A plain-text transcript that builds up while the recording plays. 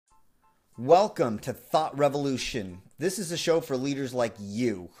Welcome to Thought Revolution. This is a show for leaders like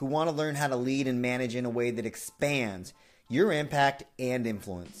you who want to learn how to lead and manage in a way that expands your impact and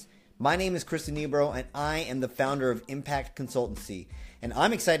influence. My name is Chris Anibro, and I am the founder of Impact Consultancy. And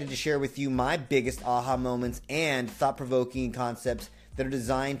I'm excited to share with you my biggest aha moments and thought-provoking concepts that are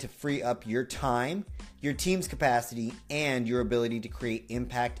designed to free up your time, your team's capacity, and your ability to create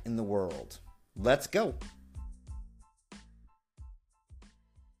impact in the world. Let's go.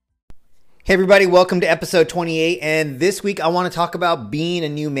 Hey everybody, welcome to episode 28, and this week I want to talk about being a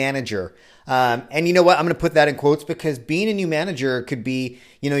new manager. And you know what? I'm going to put that in quotes because being a new manager could be,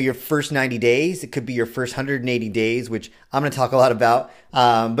 your first 90 days. It could be your first 180 days, which I'm going to talk a lot about.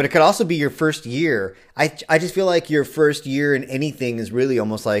 But it could also be your first year. I just feel like your first year in anything is really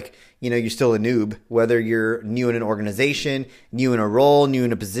almost like, you're still a noob, whether you're new in an organization, new in a role, new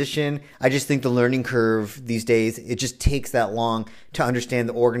in a position. I just think the learning curve these days, it just takes that long to understand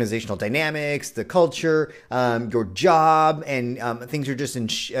the organizational dynamics, the culture, your job, and things are just in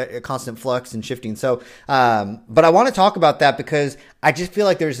constant flux and shifting. So, but I want to talk about that because I just feel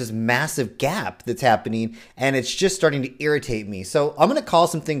like there's this massive gap that's happening and it's just starting to irritate me. So I'm going to call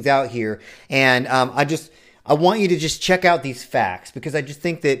some things out here, and I want you to just check out these facts because I just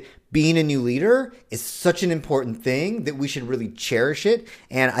think that being a new leader is such an important thing that we should really cherish it.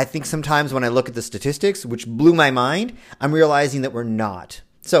 And I think sometimes when I look at the statistics, which blew my mind, I'm realizing that we're not.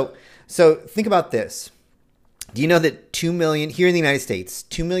 So think about this. Do you know that 2 million, here in the United States,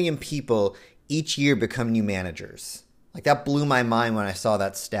 2 million people each year become new managers? Like that blew my mind when I saw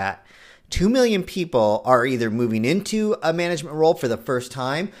that stat. 2 million people are either moving into a management role for the first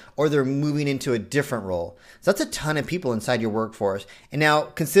time or they're moving into a different role. So that's a ton of people inside your workforce. And now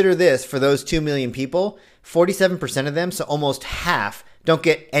consider this, for those 2 million people, 47% of them, so almost half, don't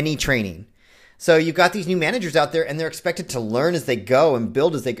get any training. So you've got these new managers out there and they're expected to learn as they go and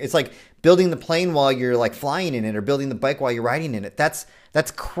build as they go. It's like building the plane while you're like flying in it or building the bike while you're riding in it. That's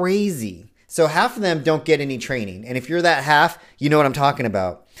crazy. So half of them don't get any training. And if you're that half, you know what I'm talking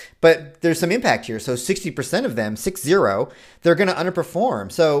about. But there's some impact here. So 60% of them, 60, they're going to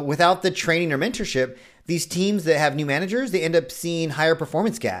underperform. So without the training or mentorship, these teams that have new managers, they end up seeing higher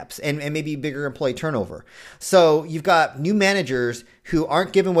performance gaps and maybe bigger employee turnover. So you've got new managers who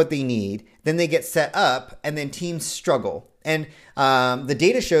aren't given what they need, then they get set up, and then teams struggle. And the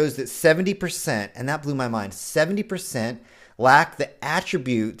data shows that 70%, and that blew my mind, 70% lack the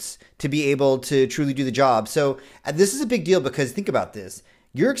attributes to be able to truly do the job. So this is a big deal because think about this.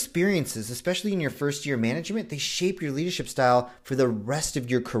 Your experiences, especially in your first year of management, they shape your leadership style for the rest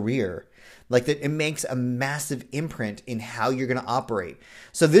of your career. Like that, it makes a massive imprint in how you're going to operate.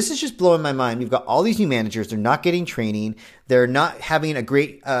 So this is just blowing my mind. We've got all these new managers. They're not getting training. They're not having a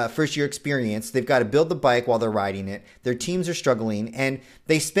great first year experience. They've got to build the bike while they're riding it. Their teams are struggling, and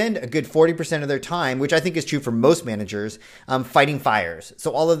they spend a good 40% of their time, which I think is true for most managers, fighting fires.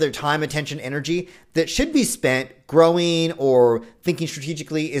 So all of their time, attention, energy that should be spent growing or thinking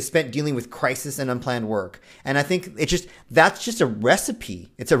strategically is spent dealing with crisis and unplanned work. And I think that's just a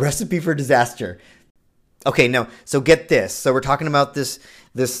recipe. It's a recipe for disaster. Okay, no. So get this. So we're talking about this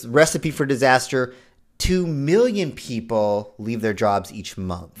recipe for disaster. 2 million people leave their jobs each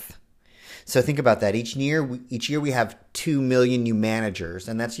month. So think about that. Each year we have 2 million new managers,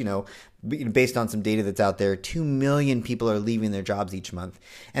 and that's, based on some data that's out there, 2 million people are leaving their jobs each month.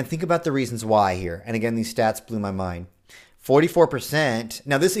 And think about the reasons why here. And again, these stats blew my mind. 44%.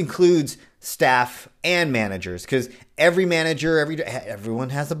 Now this includes staff and managers because every manager, everyone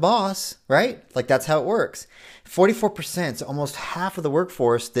has a boss, right? Like that's how it works. 44%, so almost half of the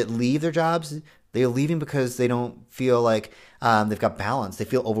workforce that leave their jobs, they're leaving because they don't feel like they've got balance. They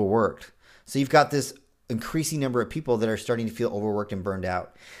feel overworked. So you've got this increasing number of people that are starting to feel overworked and burned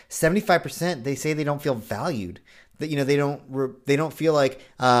out. 75%, they say they don't feel valued. That they don't feel like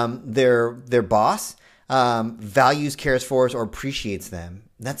their boss values, cares for us, or appreciates them.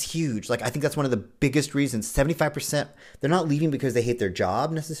 That's huge. Like I think that's one of the biggest reasons. 75%, they're not leaving because they hate their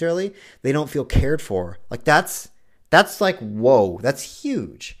job necessarily. They don't feel cared for. Like that's like, whoa, that's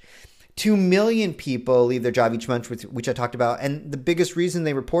huge. 2 million people leave their job each month, which I talked about. And the biggest reason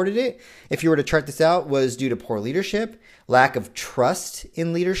they reported it, if you were to chart this out, was due to poor leadership, lack of trust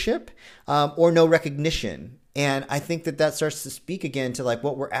in leadership, or no recognition. And I think that starts to speak again to like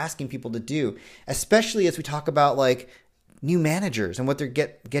what we're asking people to do, especially as we talk about like new managers and what they're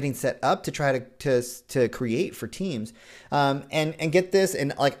getting set up to try to create for teams. And get this,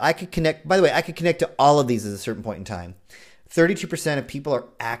 and like I could connect to all of these at a certain point in time. 32% of people are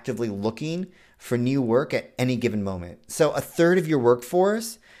actively looking for new work at any given moment. So a third of your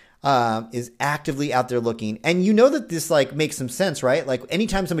workforce is actively out there looking. And you know that this like makes some sense, right? Like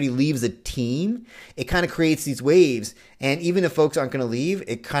anytime somebody leaves a team, it kind of creates these waves. And even if folks aren't going to leave,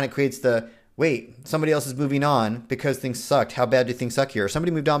 it kind of creates the, wait, somebody else is moving on because things sucked. How bad do things suck here? Or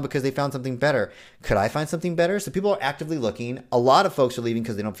somebody moved on because they found something better. Could I find something better? So people are actively looking. A lot of folks are leaving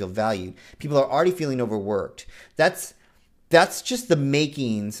because they don't feel valued. People are already feeling overworked. That's just the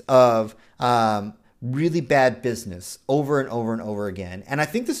makings of really bad business over and over and over again. And I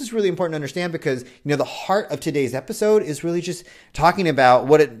think this is really important to understand because, the heart of today's episode is really just talking about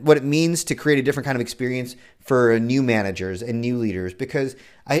what it means to create a different kind of experience for new managers and new leaders, because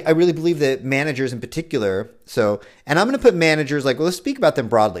I really believe that managers in particular, and I'm going to put managers, let's speak about them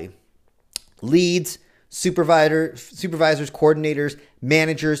broadly. Leads, supervisors, coordinators,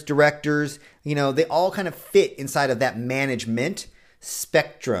 managers, directors, they all kind of fit inside of that management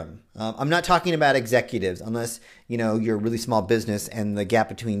spectrum. I'm not talking about executives unless, you're a really small business and the gap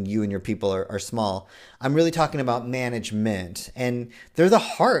between you and your people are small. I'm really talking about management, and they're the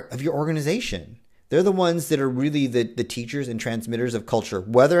heart of your organization. They're the ones that are really the teachers and transmitters of culture,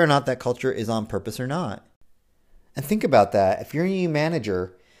 whether or not that culture is on purpose or not. And think about that. If you're a new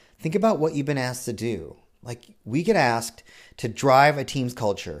manager, think about what you've been asked to do. We get asked to drive a team's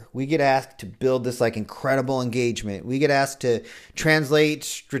culture. We get asked to build this incredible engagement. We get asked to translate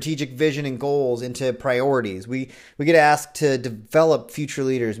strategic vision and goals into priorities. We get asked to develop future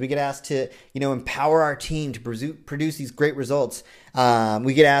leaders. We get asked to, empower our team to produce these great results.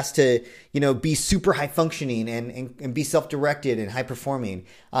 We get asked to, be super high functioning and be self-directed and high performing.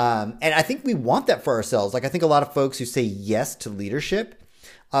 And I think we want that for ourselves. I think a lot of folks who say yes to leadership,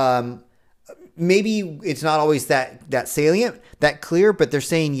 maybe it's not always that salient, that clear, but they're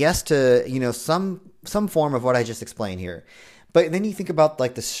saying yes to, some form of what I just explained here. But then you think about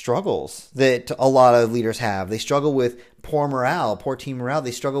the struggles that a lot of leaders have. They struggle with poor team morale.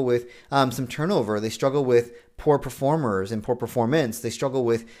 They struggle with some turnover. They struggle with poor performers and poor performance. They struggle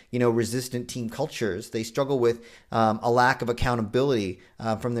with, resistant team cultures. They struggle with a lack of accountability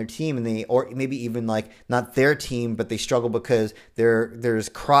from their team, or maybe even not their team, but they struggle because there's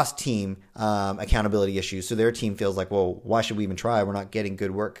cross-team accountability issues. So their team feels well, why should we even try? We're not getting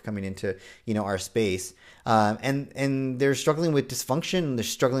good work coming into, our space. And they're struggling with dysfunction. They're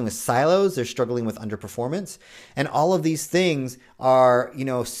struggling with silos. They're struggling with underperformance. And all of these things are,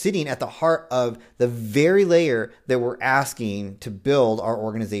 sitting at the heart of the very layer that we're asking to build our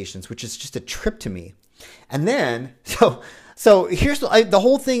organizations, which is just a trip to me. And then, so here's the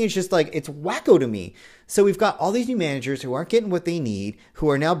whole thing is just it's wacko to me. So we've got all these new managers who aren't getting what they need, who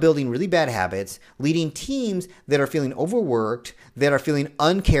are now building really bad habits, leading teams that are feeling overworked, that are feeling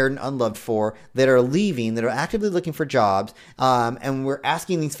uncared and unloved for, that are leaving, that are actively looking for jobs. And we're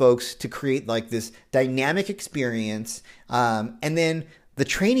asking these folks to create this dynamic experience. And then the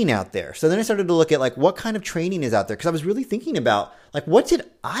training out there. So then I started to look at what kind of training is out there, because I was really thinking about what did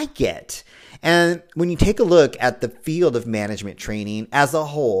I get? And when you take a look at the field of management training as a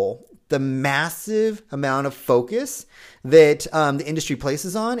whole, the massive amount of focus that the industry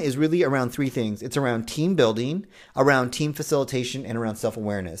places on is really around three things. It's around team building, around team facilitation, and around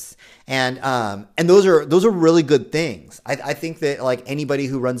self-awareness. And those are really good things. I think that anybody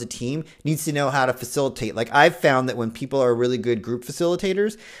who runs a team needs to know how to facilitate. I've found that when people are really good group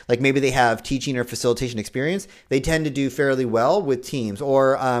facilitators, maybe they have teaching or facilitation experience, they tend to do fairly well with teams.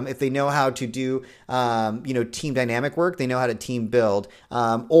 Or if they know how to do team dynamic work, they know how to team build.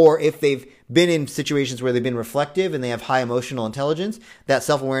 Or if they've been in situations where they've been reflective and they have high emotional intelligence, that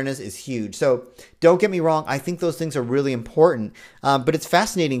self-awareness is huge. So don't get me wrong. I think those things are really important, but it's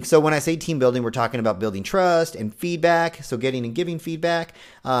fascinating. So when I say team building, we're talking about building trust and feedback. So getting and giving feedback,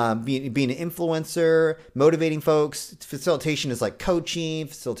 being an influencer, motivating folks. Facilitation is coaching,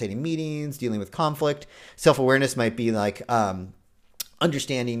 facilitating meetings, dealing with conflict. Self-awareness might be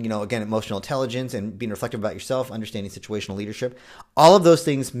understanding, again, emotional intelligence and being reflective about yourself, understanding situational leadership. All of those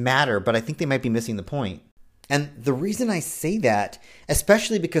things matter, but I think they might be missing the point. And the reason I say that,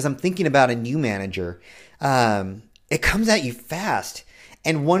 especially because I'm thinking about a new manager, it comes at you fast.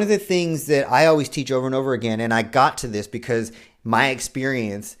 And one of the things that I always teach over and over again, and I got to this because my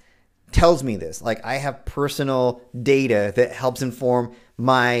experience tells me this. I have personal data that helps inform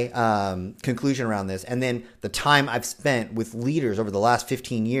my conclusion around this. And then the time I've spent with leaders over the last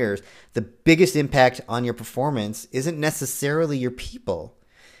 15 years, the biggest impact on your performance isn't necessarily your people.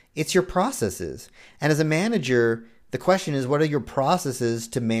 It's your processes. And as a manager, the question is, what are your processes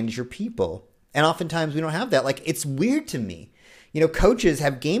to manage your people? And oftentimes we don't have that. It's weird to me. Coaches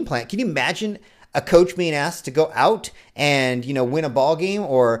have game plan. Can you imagine a coach being asked to go out and, win a ball game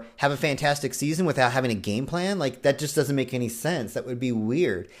or have a fantastic season without having a game plan. Like, that just doesn't make any sense. That would be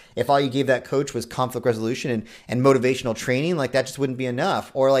weird. If all you gave that coach was conflict resolution and motivational training, like, that just wouldn't be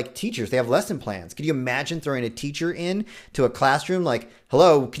enough. Or like teachers, they have lesson plans. Could you imagine throwing a teacher in to a classroom? Like,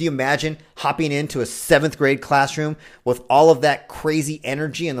 hello, could you imagine hopping into a 7th grade classroom with all of that crazy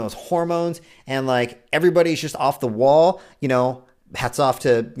energy and those hormones and like everybody's just off the wall? Hats off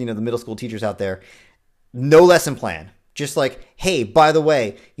to, the middle school teachers out there. No lesson plan. Just like, hey, by the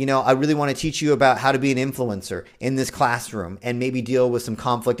way, I really want to teach you about how to be an influencer in this classroom and maybe deal with some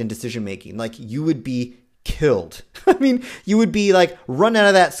conflict and decision making. Like, you would be killed. I mean, you would be like run out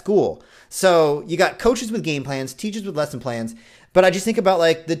of that school. So you got coaches with game plans, teachers with lesson plans. But I just think about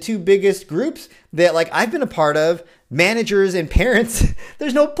like the two biggest groups that like I've been a part of, managers and parents.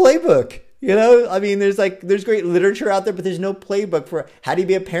 There's no playbook. I mean, there's great literature out there, but there's no playbook for how do you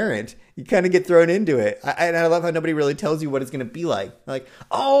be a parent. You kind of get thrown into it. And I love how nobody really tells you what it's going to be like. Like,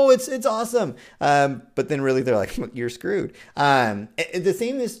 oh, it's awesome. But then really they're like, you're screwed. The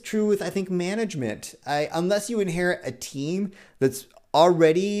same is true with, I think, management. Unless you inherit a team that's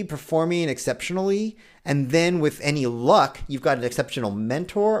already performing exceptionally, and then with any luck, you've got an exceptional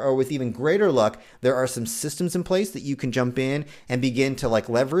mentor, or with even greater luck, there are some systems in place that you can jump in and begin to like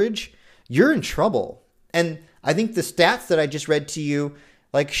leverage. You're in trouble. And I think the stats that I just read to you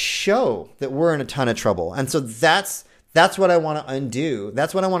like show that we're in a ton of trouble. And so that's what I want to undo.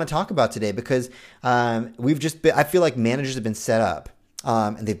 That's what I want to talk about today, because I feel like managers have been set up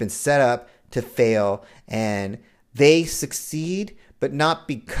and they've been set up to fail, and they succeed, but not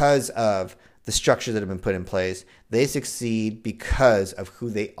because of the structure that have been put in place. They succeed because of who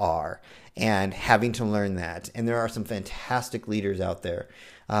they are and having to learn that. And there are some fantastic leaders out there.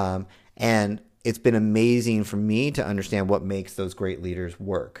 And it's been amazing for me to understand what makes those great leaders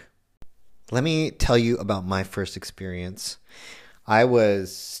work. Let me tell you about my first experience. I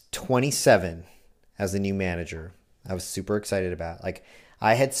was 27 as a new manager. I was super excited about it. Like,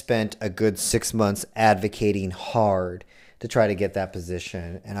 I had spent a good 6 months advocating hard to try to get that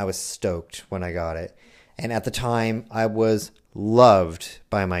position, and I was stoked when I got it. And at the time, I was loved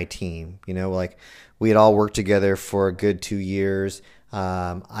by my team. Like, we had all worked together for a good 2 years.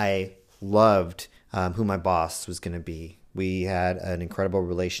 I loved who my boss was going to be. We had an incredible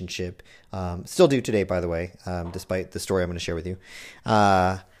relationship. Still do today, by the way, despite the story I'm going to share with you.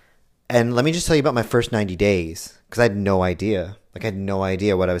 And let me just tell you about my first 90 days, because I had no idea. Like, I had no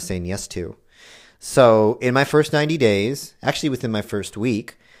idea what I was saying yes to. So in my first 90 days, actually within my first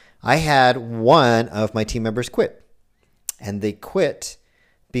week, I had one of my team members quit. And they quit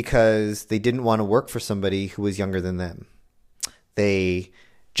because they didn't want to work for somebody who was younger than them. I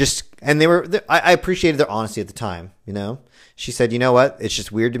appreciated their honesty at the time, She said, you know what? It's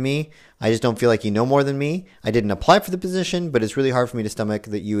just weird to me. I just don't feel like you know more than me. I didn't apply for the position, but it's really hard for me to stomach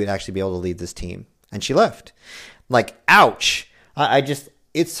that you would actually be able to lead this team. And she left. Like, ouch.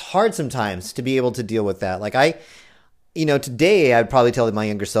 It's hard sometimes to be able to deal with that. Like, today I'd probably tell my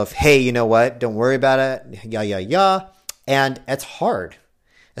younger self, hey, you know what? Don't worry about it. Yeah. And it's hard,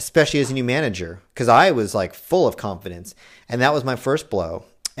 especially as a new manager, because I was like full of confidence. And that was my first blow.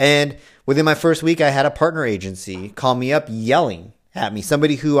 And within my first week, I had a partner agency call me up yelling at me,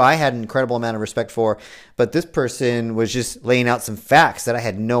 somebody who I had an incredible amount of respect for. But this person was just laying out some facts that I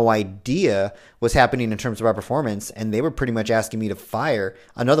had no idea was happening in terms of our performance. And they were pretty much asking me to fire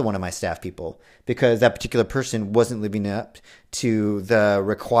another one of my staff people because that particular person wasn't living up to the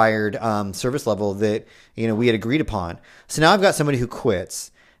required service level that we had agreed upon. So now I've got somebody who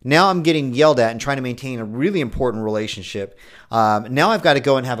quits. Now I'm getting yelled at and trying to maintain a really important relationship. Now I've got to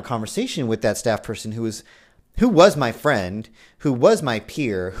go and have a conversation with that staff person who was my friend, who was my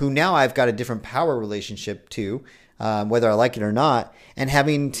peer, who now I've got a different power relationship to, whether I like it or not, and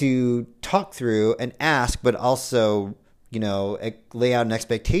having to talk through and ask, but also, lay out an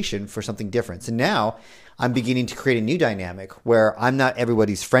expectation for something different. So now I'm beginning to create a new dynamic where I'm not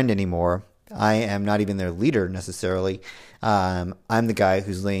everybody's friend anymore. I am not even their leader necessarily. I'm the guy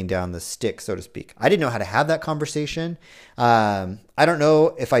who's laying down the stick, so to speak. I didn't know how to have that conversation. I don't know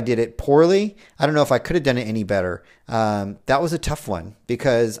if I did it poorly. I don't know if I could have done it any better. That was a tough one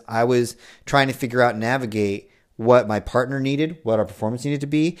because I was trying to figure out and navigate what my partner needed, what our performance needed to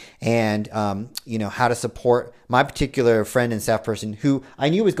be, and how to support my particular friend and staff person who I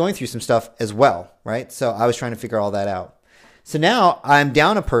knew was going through some stuff as well, right? So I was trying to figure all that out. So now I'm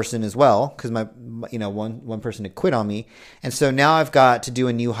down a person as well because my one person had quit on me. And so now I've got to do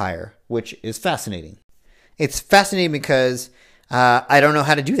a new hire, which is fascinating. It's fascinating because I don't know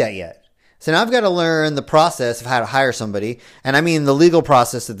how to do that yet. So now I've got to learn the process of how to hire somebody. And I mean the legal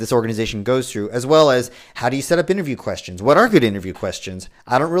process that this organization goes through, as well as how do you set up interview questions? What are good interview questions?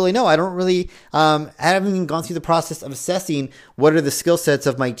 I don't really know. I don't really, I haven't even gone through the process of assessing what are the skill sets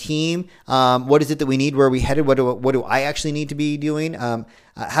of my team. What is it that we need? Where are we headed? What do I actually need to be doing?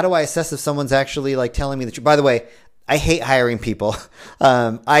 How do I assess if someone's actually like telling me the truth? By the way, I hate hiring people.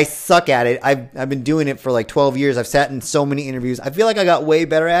 I suck at it. I've been doing it for like 12 years. I've sat in so many interviews. I feel like I got way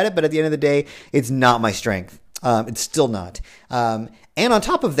better at it, but at the end of the day, it's not my strength. It's still not. And on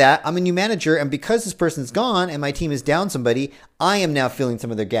top of that, I'm a new manager, and because this person's gone and my team is down somebody, I am now filling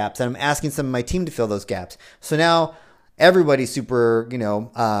some of their gaps, and I'm asking some of my team to fill those gaps. So now everybody's super,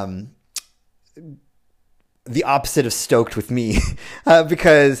 the opposite of stoked with me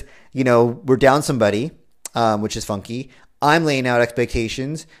because, we're down somebody. Which is funky. I'm laying out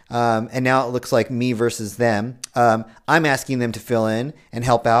expectations, and now it looks like me versus them. I'm asking them to fill in and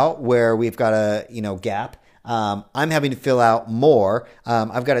help out where we've got a gap. I'm having to fill out more.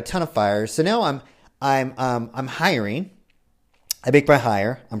 I've got a ton of fires, so now I'm hiring. I make my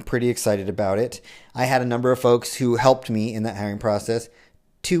hire. I'm pretty excited about it. I had a number of folks who helped me in that hiring process.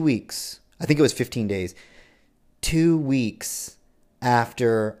 2 weeks. I think it was 15 days. 2 weeks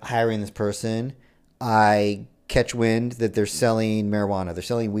after hiring this person, I catch wind that they're selling marijuana. They're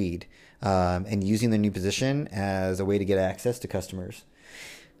selling weed and using their new position as a way to get access to customers.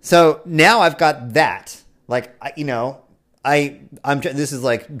 So now I've got that. Like, this is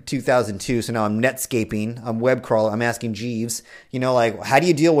like 2002. So now I'm Netscaping. I'm web crawler. I'm asking Jeeves, how do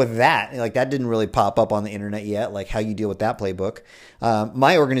you deal with that? Like, that didn't really pop up on the internet yet. Like, how you deal with that playbook.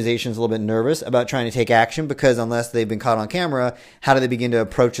 My organization's a little bit nervous about trying to take action because unless they've been caught on camera, how do they begin to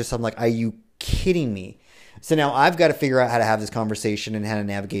approach this? I'm like, are you kidding me? So now I've got to figure out how to have this conversation and how to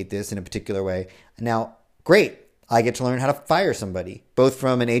navigate this in a particular way. Now, great. I get to learn how to fire somebody, both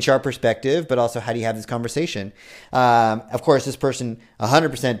from an HR perspective, but also how do you have this conversation? Of course, this person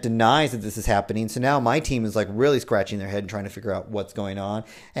 100% denies that this is happening. So now my team is like really scratching their head and trying to figure out what's going on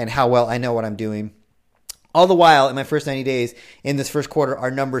and how well I know what I'm doing. All the while, in my first 90 days, in this first quarter, our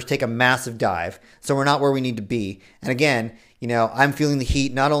numbers take a massive dive. So we're not where we need to be. And again, I'm feeling the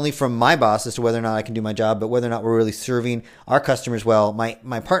heat not only from my boss as to whether or not I can do my job, but whether or not we're really serving our customers well.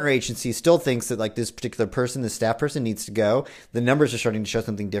 My partner agency still thinks that like this particular person, this staff person needs to go. The numbers are starting to show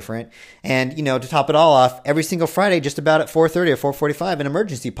something different. And, to top it all off, every single Friday, just about at 4:30 or 4:45, an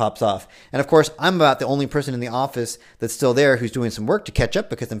emergency pops off. And of course, I'm about the only person in the office that's still there who's doing some work to catch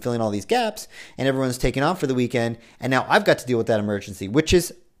up because I'm filling all these gaps and everyone's taking off for the weekend. And now I've got to deal with that emergency, which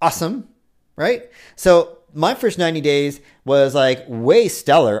is awesome, right? So my first 90 days was like way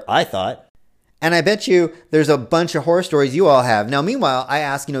stellar, I thought. And I bet you there's a bunch of horror stories you all have. Now, meanwhile, I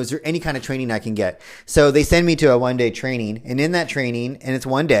ask, is there any kind of training I can get? So they send me to a one-day training. And in that training, and it's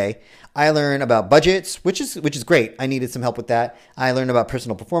one day, I learn about budgets, which is great. I needed some help with that. I learned about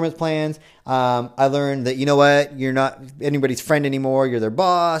personal performance plans. I learned that, you're not anybody's friend anymore. You're their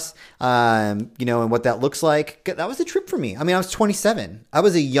boss, and what that looks like. That was a trip for me. I mean, I was 27. I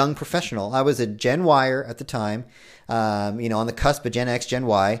was a young professional. I was a Gen Yer at the time, on the cusp of Gen X, Gen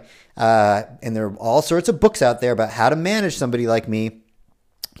Y. And there are all sorts of books out there about how to manage somebody like me.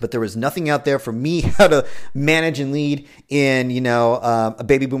 But there was nothing out there for me how to manage and lead in, a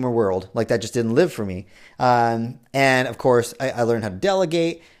baby boomer world. Like that just didn't live for me. And of course, I learned how to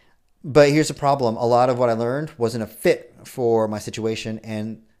delegate. But here's the problem. A lot of what I learned wasn't a fit for my situation.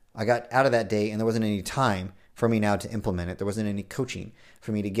 And I got out of that day and there wasn't any time for me now to implement it. There wasn't any coaching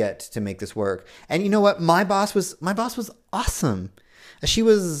for me to get to make this work. And you know what? My boss was awesome. She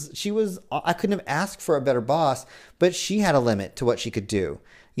was, I couldn't have asked for a better boss, but she had a limit to what she could do,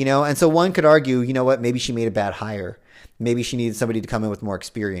 and so one could argue, maybe she made a bad hire. Maybe she needed somebody to come in with more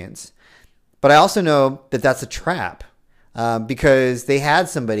experience. But I also know that that's a trap because they had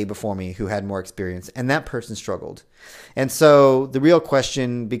somebody before me who had more experience and that person struggled. And so the real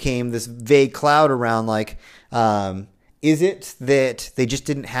question became this vague cloud around like, is it that they just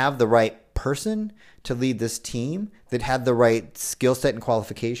didn't have the right person to lead this team that had the right skill set and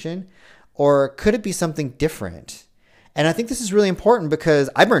qualification? Or could it be something different? And I think this is really important because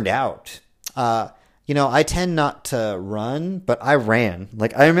I burned out. I tend not to run, but I ran.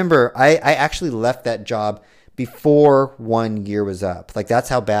 Like I remember I actually left that job before 1 year was up. Like that's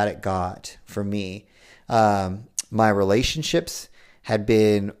how bad it got for me. My relationships had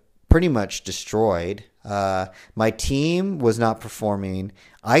been pretty much destroyed. My team was not performing.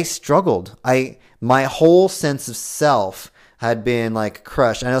 I struggled. My whole sense of self had been like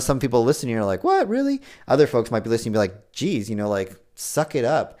crushed. I know some people listening are like, what, really? Other folks might be listening and be like, geez, suck it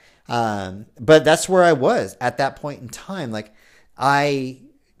up. But that's where I was at that point in time. Like I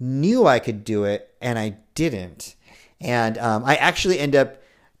knew I could do it and I didn't. And I actually ended up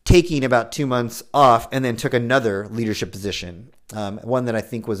taking about 2 months off and then took another leadership position, one that I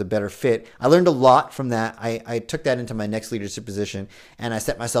think was a better fit. I learned a lot from that. I took that into my next leadership position and I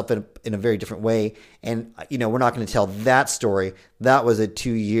set myself in a very different way. And, we're not going to tell that story. That was a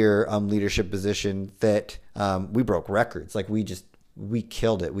 2-year leadership position that we broke records. Like we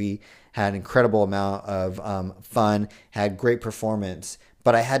killed it. We had an incredible amount of fun, had great performance,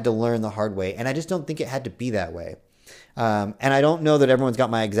 but I had to learn the hard way. And I just don't think it had to be that way. And I don't know that everyone's got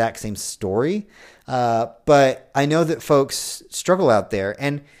my exact same story, but I know that folks struggle out there.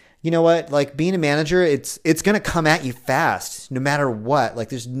 And you know what? Like being a manager, it's going to come at you fast no matter what. Like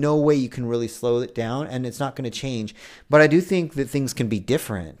there's no way you can really slow it down and it's not going to change. But I do think that things can be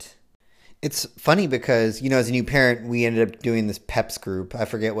different. It's funny because, as a new parent, we ended up doing this PEPS group. I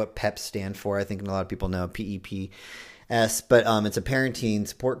forget what PEPS stand for. I think a lot of people know PEPS, but it's a parenting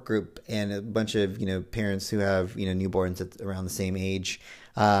support group and a bunch of, parents who have, newborns at around the same age.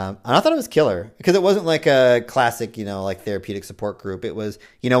 And I thought it was killer because it wasn't like a classic, like therapeutic support group. It was,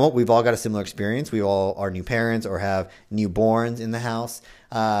 we've all got a similar experience. We all are new parents or have newborns in the house.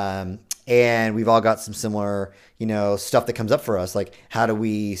 And we've all got some similar, stuff that comes up for us. Like how do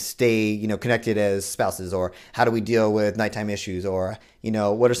we stay, connected as spouses, or how do we deal with nighttime issues, or,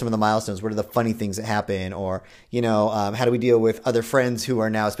 what are some of the milestones? What are the funny things that happen? Or, how do we deal with other friends who are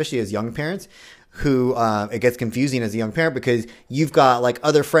now, especially as young parents, who it gets confusing as a young parent because you've got like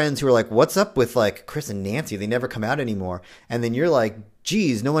other friends who are like, what's up with like Chris and Nancy? They never come out anymore. And then you're like,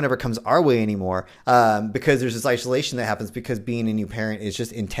 geez, no one ever comes our way anymore, because there's this isolation that happens because being a new parent is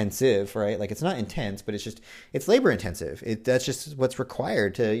just intensive, right? Like it's not intense, but it's labor intensive. That's just what's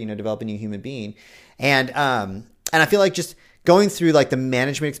required to, develop a new human being. And I feel like just going through like the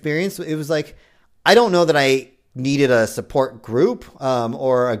management experience, it was like, I don't know that I needed a support group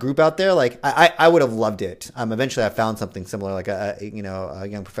or a group out there. Like I would have loved it. Eventually I found something similar, like a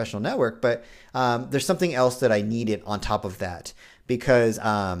young professional network, but there's something else that I needed on top of that because,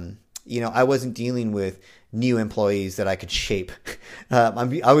 I wasn't dealing with new employees that I could shape.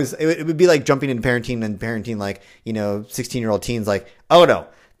 It would be like jumping into parenting and parenting like, 16-year-old teens, like, oh no,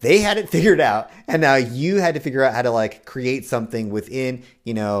 they had it figured out. And now you had to figure out how to like create something within,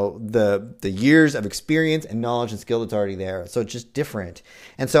 the years of experience and knowledge and skill that's already there. So it's just different.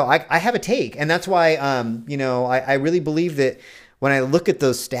 And so I have a take. And that's why, I really believe that when I look at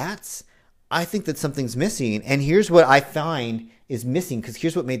those stats, I think that something's missing. And here's what I find is missing, because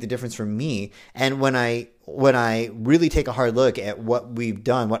here's what made the difference for me. And when I really take a hard look at what we've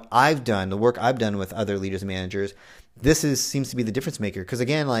done, what I've done, the work I've done with other leaders and managers, seems to be the difference maker. Because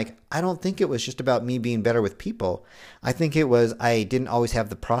again, like I don't think it was just about me being better with people. I think it was I didn't always have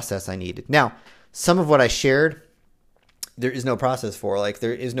the process I needed. Now, some of what I shared, there is no process for. Like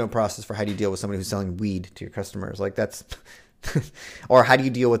there is no process for how do you deal with somebody who's selling weed to your customers. Like that's, or how do you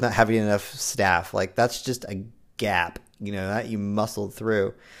deal with not having enough staff? Like that's just a gap, that you muscled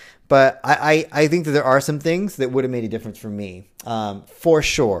through. But I think that there are some things that would have made a difference for me, for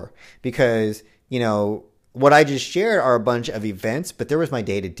sure, because, what I just shared are a bunch of events, but there was my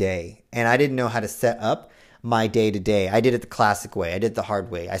day-to-day, and I didn't know how to set up my day-to-day. I did it the classic way. I did it the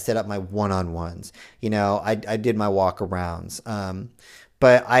hard way. I set up my one-on-ones. I did my walk-arounds.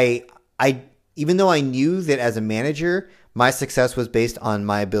 But I even though I knew that as a manager, my success was based on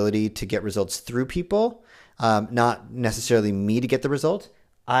my ability to get results through people, not necessarily me to get the result,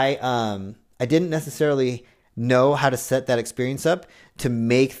 I didn't necessarily know how to set that experience up to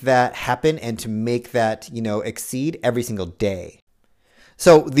make that happen and to make that, exceed every single day.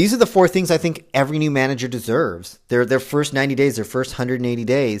 So these are the 4 things I think every new manager deserves. Their first 90 days, their first 180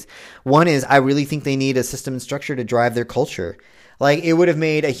 days. One is I really think they need a system and structure to drive their culture. Like it would have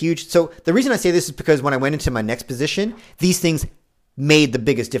made a huge, so the reason I say this is because when I went into my next position, these things made the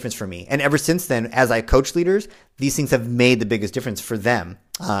biggest difference for me. And ever since then, as I coach leaders, these things have made the biggest difference for them,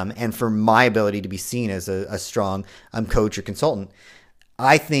 and for my ability to be seen as a strong coach or consultant.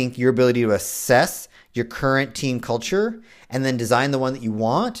 I think your ability to assess your current team culture and then design the one that you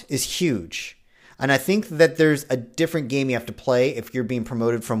want is huge. And I think that there's a different game you have to play if you're being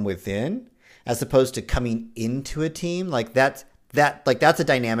promoted from within as opposed to coming into a team. Like that's a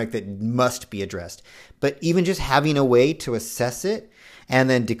dynamic that must be addressed. But even just having a way to assess it and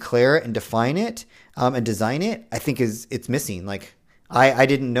then declare it and define it and design it, I think it's missing. Like I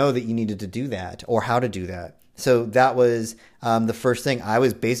didn't know that you needed to do that or how to do that. So that was the first thing. I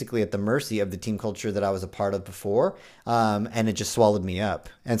was basically at the mercy of the team culture that I was a part of before, and it just swallowed me up.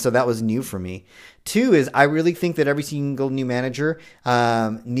 And so that was new for me. 2 is I really think that every single new manager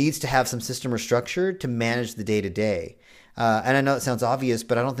needs to have some system or structure to manage the day-to-day. And I know it sounds obvious,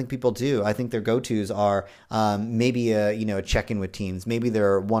 but I don't think people do. I think their go-tos are maybe a check-in with teams. Maybe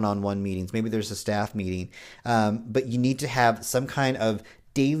there are one-on-one meetings. Maybe there's a staff meeting. But you need to have some kind of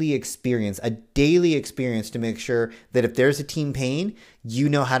daily experience to make sure that if there's a team pain, you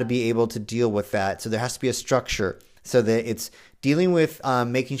know how to be able to deal with that. So there has to be a structure so that it's dealing with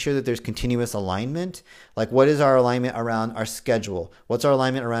making sure that there's continuous alignment. Like, what is our alignment around our schedule? What's our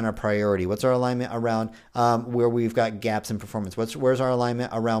alignment around our priority? What's our alignment around where we've got gaps in performance? Where's our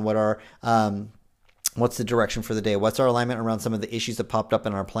alignment around what our what's the direction for the day? What's our alignment around some of the issues that popped up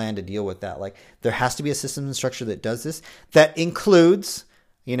in our plan to deal with that? Like, there has to be a system and structure that does this. That includes,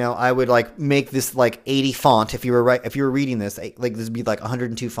 I would like make this like 80 font if you were reading this, like this would be like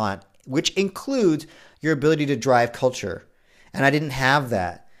 102 font, which includes your ability to drive culture. And I didn't have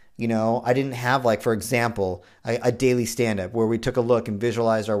that. I didn't have, like, for example, a daily stand-up where we took a look and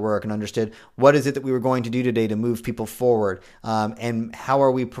visualized our work and understood what is it that we were going to do today to move people forward, and how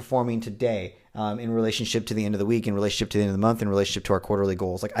are we performing today in relationship to the end of the week, in relationship to the end of the month, in relationship to our quarterly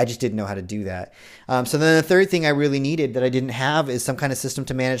goals. Like, I just didn't know how to do that. So then the third thing I really needed that I didn't have is some kind of system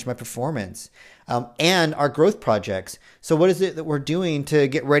to manage my performance and our growth projects. So what is it that we're doing to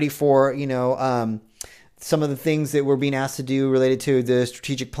get ready for, some of the things that we're being asked to do related to the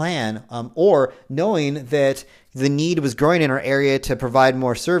strategic plan, or knowing that the need was growing in our area to provide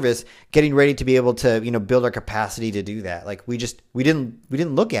more service, getting ready to be able to, build our capacity to do that. Like, we didn't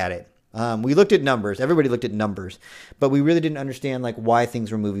look at it. We looked at numbers. Everybody looked at numbers, but we really didn't understand like why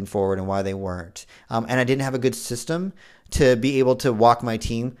things were moving forward and why they weren't. And I didn't have a good system to be able to walk my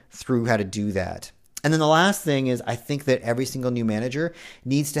team through how to do that. And then the last thing is, I think that every single new manager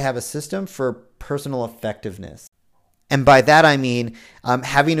needs to have a system for personal effectiveness. And by that, I mean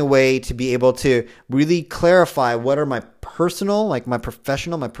having a way to be able to really clarify what are my personal, like my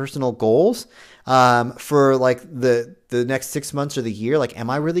professional, my personal goals for like the next 6 months or the year. Like, am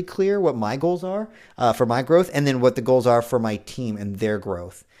I really clear what my goals are for my growth, and then what the goals are for my team and their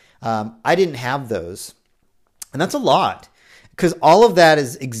growth? I didn't have those. And that's a lot. Because all of that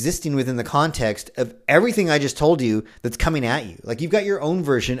is existing within the context of everything I just told you that's coming at you. Like, you've got your own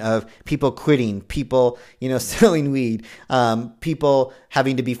version of people quitting, people, selling weed, people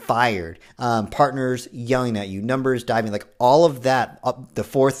having to be fired, partners yelling at you, numbers diving, like all of that, up the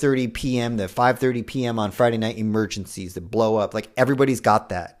 4:30 p.m., the 5:30 p.m. on Friday night emergencies that blow up. Like, everybody's got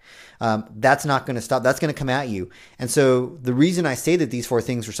that. That's not going to stop. That's going to come at you. And so the reason I say that these 4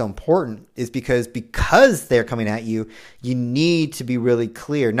 things are so important is because they're coming at you, you need to be really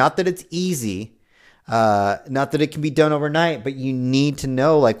clear. Not that it's easy, not that it can be done overnight, but you need to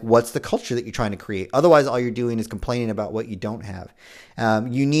know like what's the culture that you're trying to create. Otherwise, all you're doing is complaining about what you don't have.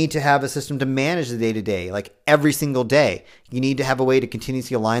 You need to have a system to manage the day-to-day, like every single day. You need to have a way to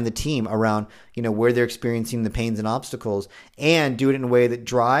continuously align the team around, where they're experiencing the pains and obstacles, and do it in a way that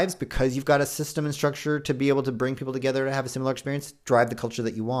drives, because you've got a system and structure to be able to bring people together to have a similar experience, drive the culture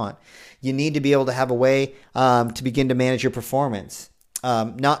that you want. You need to be able to have a way to begin to manage your performance.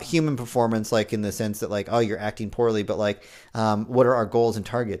 Not human performance, like in the sense that like, oh, you're acting poorly, but like, what are our goals and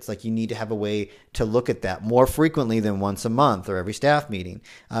targets? Like, you need to have a way to look at that more frequently than once a month or every staff meeting,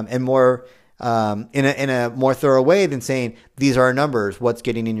 and more, in a more thorough way than saying, these are our numbers, what's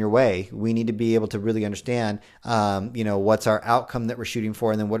getting in your way. We need to be able to really understand, what's our outcome that we're shooting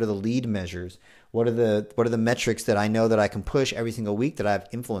for. And then what are the lead measures? What are the metrics that I know that I can push every single week that I have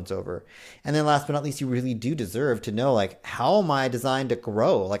influence over? And then last but not least, you really do deserve to know, like, how am I designed to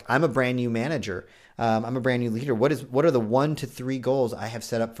grow? Like, I'm a brand new manager. I'm a brand new leader. What are the 1 to 3 goals I have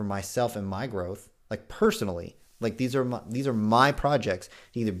set up for myself and my growth? Like, personally, like these are my projects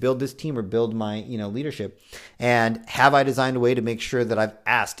to either build this team or build my, leadership. And have I designed a way to make sure that I've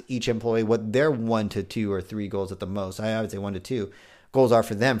asked each employee what their 1 to 2 or 3 goals at the most, I would say 1 to 2, goals are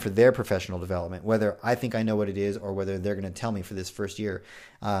for them, for their professional development, whether I think I know what it is or whether they're going to tell me for this first year.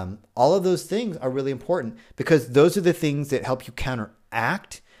 All of those things are really important, because those are the things that help you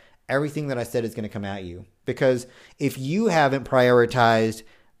counteract everything that I said is going to come at you. Because if you haven't prioritized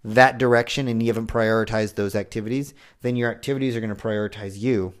that direction and you haven't prioritized those activities, then your activities are going to prioritize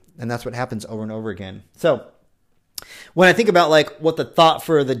you. And that's what happens over and over again. So when I think about like what the thought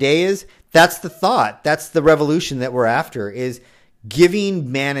for the day is, that's the thought. That's the revolution that we're after, is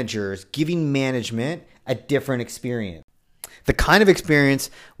giving management a different experience. The kind of experience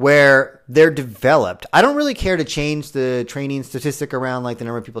where they're developed. I don't really care to change the training statistic around like the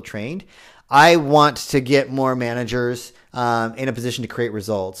number of people trained. I want to get more managers in a position to create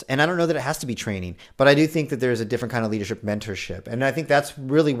results. And I don't know that it has to be training, but I do think that there's a different kind of leadership mentorship. And I think that's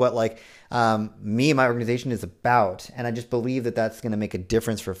really what like me and my organization is about. And I just believe that that's going to make a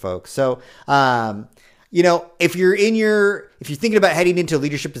difference for folks. So if you're thinking about heading into a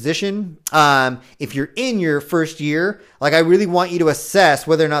leadership position, if you're in your first year, like I really want you to assess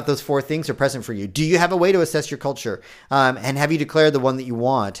whether or not those 4 things are present for you. Do you have a way to assess your culture? And have you declared the one that you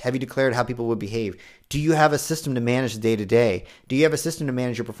want? Have you declared how people would behave? Do you have a system to manage the day to day? Do you have a system to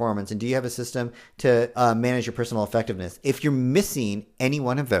manage your performance? And do you have a system to manage your personal effectiveness? If you're missing any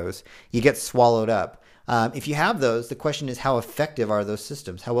one of those, you get swallowed up. If you have those, the question is, how effective are those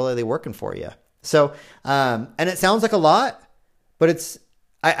systems? How well are they working for you? So, and it sounds like a lot, but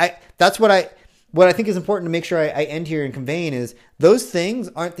that's what I think is important to make sure I end here in conveying is those things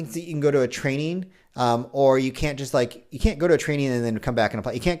aren't things that you can go to a training, or you can't go to a training and then come back and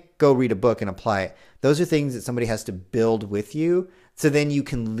apply. You can't go read a book and apply it. Those are things that somebody has to build with you. So then you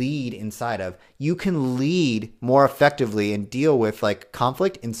can lead inside of. You can lead more effectively and deal with like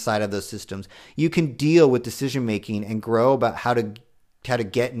conflict inside of those systems. You can deal with decision making and grow about how to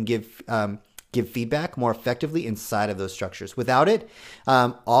get and give feedback more effectively inside of those structures. Without it,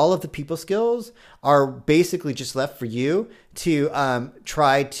 all of the people skills are basically just left for you to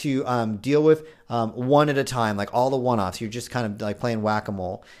try to deal with one at a time, like all the one-offs. You're just kind of like playing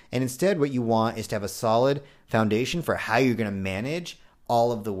whack-a-mole. And instead, what you want is to have a solid foundation for how you're going to manage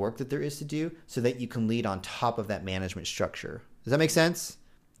all of the work that there is to do so that you can lead on top of that management structure. Does that make sense?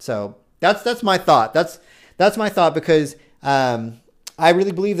 So that's my thought. That's my thought because I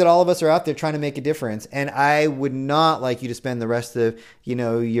really believe that all of us are out there trying to make a difference. And I would not like you to spend the rest of,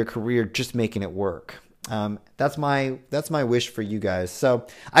 your career just making it work. That's my wish for you guys. So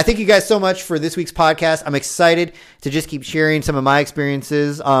I thank you guys so much for this week's podcast. I'm excited to just keep sharing some of my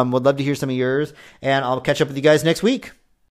experiences. Would love to hear some of yours, and I'll catch up with you guys next week.